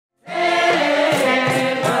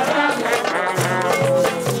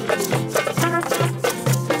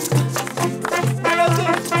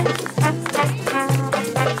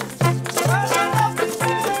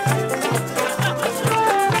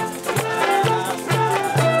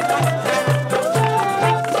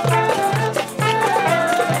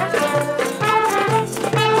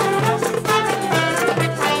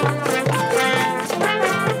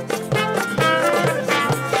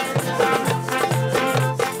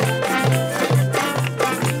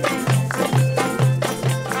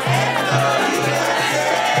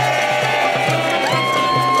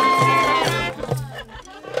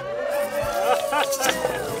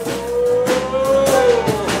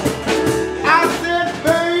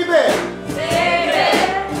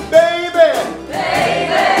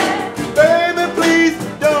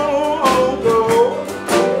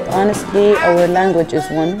our language is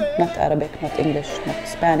one, not Arabic, not English, not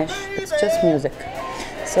Spanish, it's just music.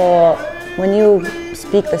 So when you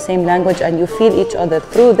speak the same language and you feel each other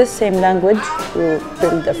through this same language, you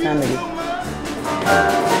build a family.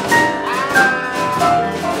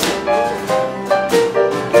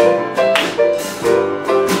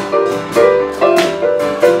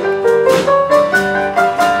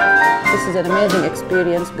 This is an amazing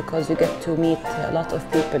experience because you get to meet a lot of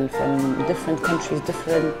people from different countries,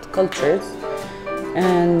 different cultures,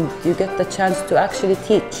 and you get the chance to actually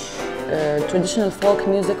teach traditional folk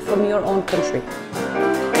music from your own country.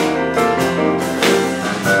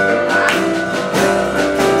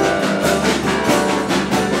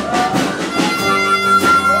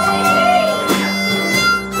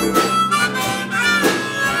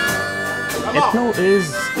 Ethno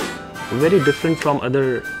is very different from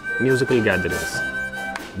other musical gatherings.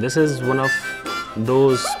 This is one of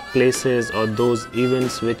those places or those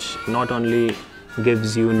events which not only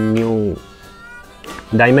gives you new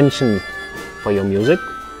dimension for your music,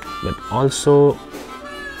 but also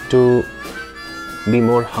to be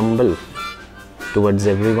more humble towards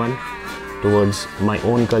everyone, towards my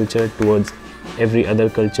own culture, towards every other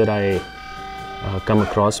culture I come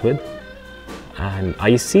across with. And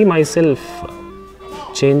I see myself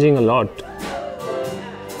changing a lot.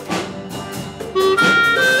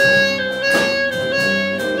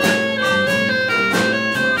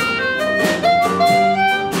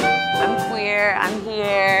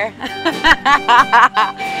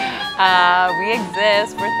 We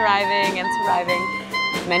exist, we're thriving and surviving.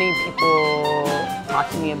 Many people talk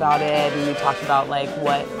to me about it, and we talked about like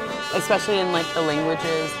what, especially in like the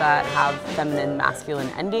languages that have feminine, masculine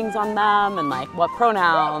endings on them, and like what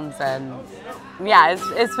pronouns, and yeah,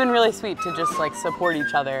 it's been really sweet to just like support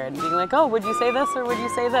each other and being like, oh, would you say this or would you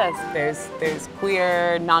say this? There's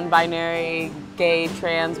queer, non-binary, gay,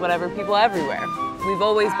 trans, whatever people everywhere. We've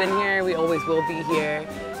always been here, we always will be here,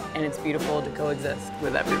 and it's beautiful to coexist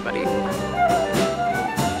with everybody.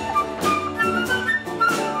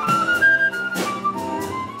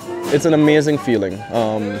 It's an amazing feeling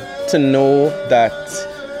to know that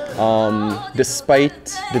despite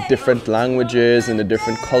the different languages and the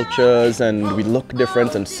different cultures, and we look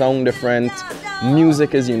different and sound different,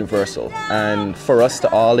 music is universal. And for us to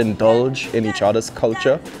all indulge in each other's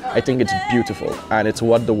culture, I think it's beautiful, and it's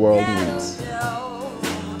what the world needs.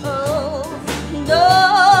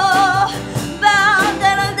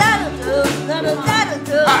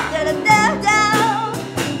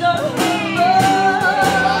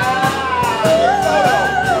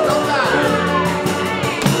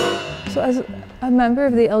 So as a member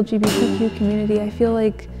of the LGBTQ community, I feel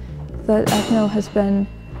like that Ethno has been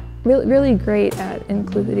really great at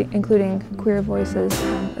including queer voices,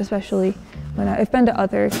 especially when I've been to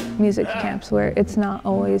other music camps where it's not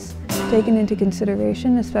always taken into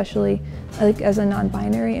consideration, especially like as a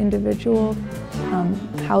non-binary individual.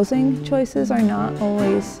 Housing choices are not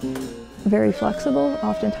always very flexible.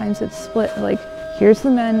 Oftentimes it's split, like here's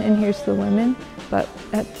the men and here's the women, but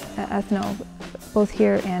at Ethno, both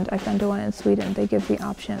here and I've been to one in Sweden, they give the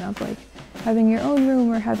option of like having your own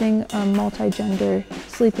room or having a multi-gender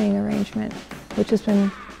sleeping arrangement, which has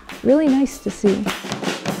been really nice to see.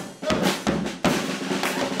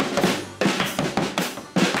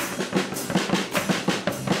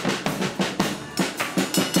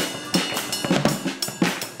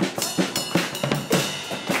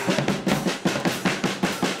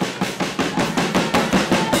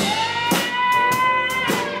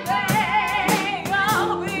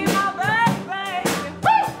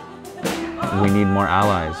 We need more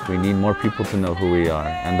allies. We need more people to know who we are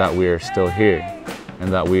and that we are still here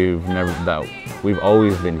and that we've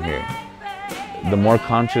always been here. The more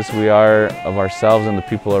conscious we are of ourselves and the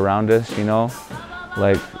people around us, you know,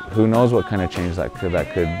 like who knows what kind of change that could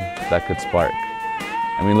spark.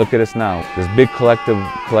 I mean, look at us now. This big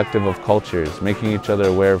collective of cultures, making each other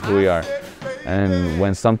aware of who we are. And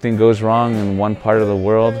when something goes wrong in one part of the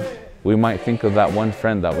world, we might think of that one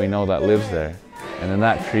friend that we know that lives there. And then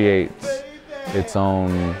that creates its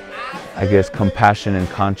own, I guess, compassion and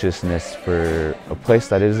consciousness for a place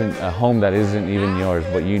that isn't, a home that isn't even yours,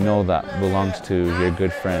 but you know that belongs to your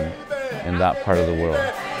good friend in that part of the world.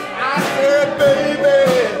 I said, baby,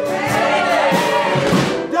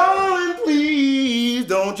 darling, please,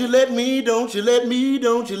 don't you let me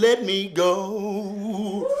go.